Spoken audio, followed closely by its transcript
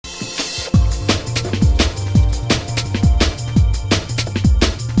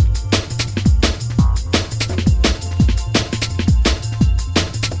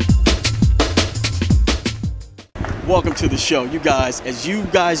welcome to the show. You guys, as you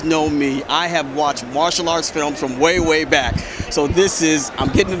guys know me, I have watched martial arts films from way, way back. So this is, I'm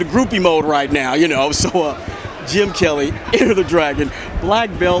getting into groupie mode right now, you know. So Jim Kelly, Enter the Dragon, Black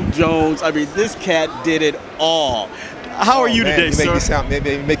Belt Jones. I mean, this cat did it all. How are you today, you sir?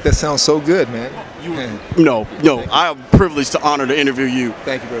 Maybe make that sound so good, man. No, I'm privileged to honor to interview you.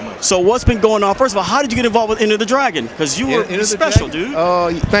 Thank you very much. So what's been going on? First of all, how did you get involved with Enter the Dragon? Because you were special, dude.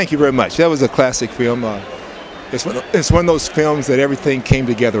 Oh, thank you very much. That was a classic film. It's one of those films that everything came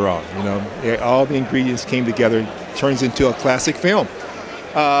together on. You know, all the ingredients came together, turns into a classic film.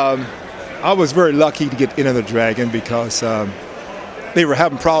 I was very lucky to get Enter the Dragon because they were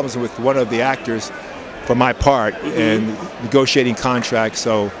having problems with one of the actors for my part and negotiating contracts.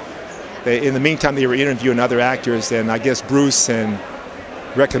 So in the meantime, they were interviewing other actors, and I guess Bruce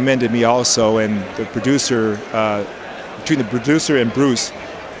recommended me also. And the producer, between the producer and Bruce,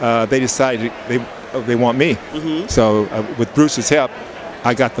 they decided they want me. So with Bruce's help,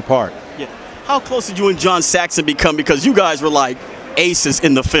 I got the part. Yeah. How close did you and John Saxon become? Because you guys were like aces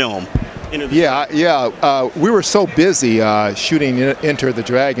in the film. Yeah. We were so busy shooting Enter the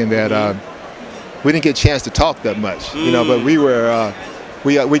Dragon that we didn't get a chance to talk that much. You know, but we were.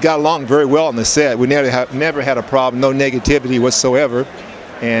 We got along very well on the set. We never had a problem, no negativity whatsoever,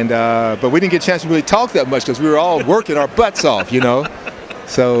 and but we didn't get a chance to really talk that much because we were all working our butts off, you know.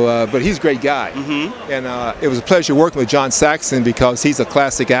 So, but he's a great guy, and it was a pleasure working with John Saxon because he's a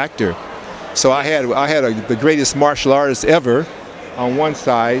classic actor. So I had the greatest martial artist ever on one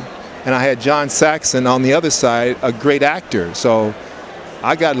side, and I had John Saxon on the other side, a great actor. So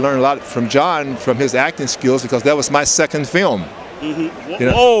I got to learn a lot from John, from his acting skills, because that was my second film. You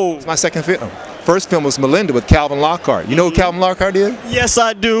know, it's my second film. First film was Melinda with Calvin Lockhart. You know who Calvin Lockhart is? Yes,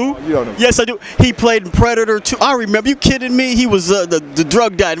 I do. You don't know. Yes, I do. He played in Predator 2. I remember. You kidding me? He was the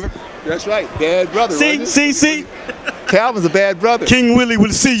drug daddy. That's right. Bad brother. See. Calvin's a bad brother. King Willie will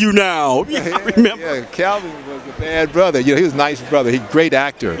see you now. I remember. Yeah, Calvin was a bad brother. You know, he was a nice brother. He's a great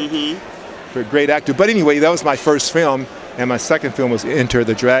actor. Great actor. But anyway, that was my first film, and my second film was Enter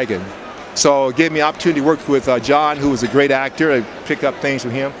the Dragon. So it gave me an opportunity to work with John, who was a great actor. I picked up things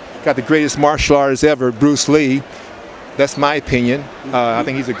from him. Got the greatest martial artist ever, Bruce Lee. That's my opinion. I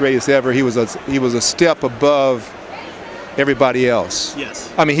think he's the greatest ever. He was a step above everybody else.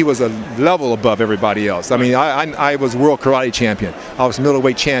 Yes. I mean, he was a level above everybody else. I mean, I was world karate champion. I was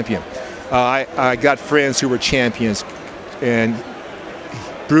middleweight champion. I got friends who were champions, and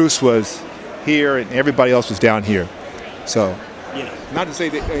Bruce was here, and everybody else was down here. So. Yeah. Not to say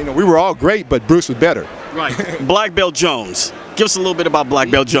that we were all great, but Bruce was better. Right. Black Belt Jones. Give us a little bit about Black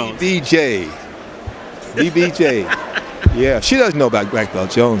Belt Jones. BBJ. Yeah, she doesn't know about Black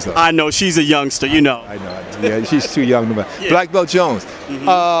Belt Jones though. I know, she's a youngster, you know. I know. Yeah, she's too young to know. Yeah. Black Belt Jones.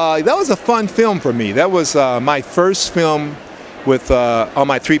 That was a fun film for me. That was my first film with on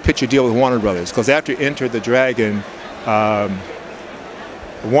my 3-picture deal with Warner Brothers. Because after Enter the Dragon,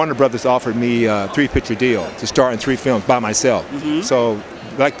 Warner Brothers offered me a 3-picture deal to star in 3 films by myself. So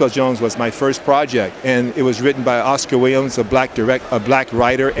Black Belt Jones was my first project, and it was written by Oscar Williams, a black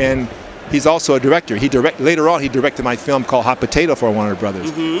writer, and he's also a director. Later on, he directed my film called Hot Potato for Warner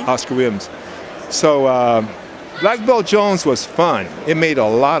Brothers, Oscar Williams. So Black Belt Jones was fun. It made a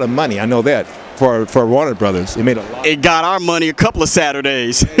lot of money. I know that. For Warner Brothers, it made a lot. It got our money a couple of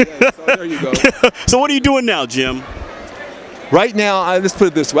Saturdays. Yeah, so there you go. So what are you doing now, Jim? Right now, let's put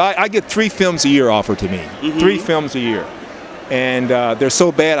it this way. I get 3 films a year offered to me. 3 films a year. And they're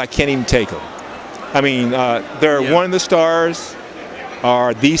so bad I can't even take them. I mean, they're one of the stars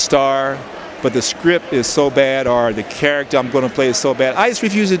or the star, but the script is so bad or the character I'm going to play is so bad. I just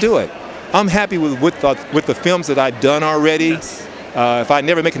refuse to do it. I'm happy with the films that I've done already. Yes. If I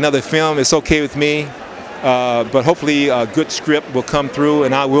never make another film, it's okay with me. But hopefully a good script will come through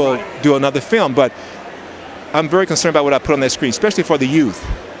and I will do another film. But I'm very concerned about what I put on that screen, especially for the youth.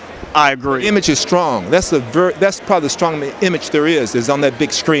 I agree. The image is strong. That's probably the strongest image there is on that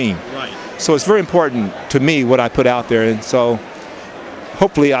big screen. Right. So it's very important to me what I put out there, and so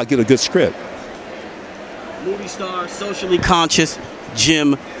hopefully I'll get a good script. Movie star, socially conscious,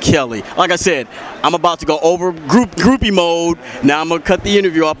 Jim Kelly. Like I said, I'm about to go over groupie mode. Now I'm gonna cut the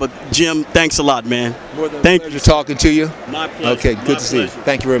interview off, but Jim, thanks a lot, man. Thank you for talking to you. My pleasure. Okay, good to see you.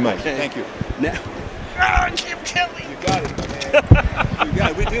 Thank you very much. Okay. Thank you. Now, Jim Kelly. You got it, man. You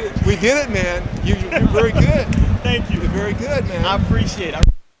got it. We did it. We did it, man. You're very good. Thank you. You're very good, man. I appreciate it.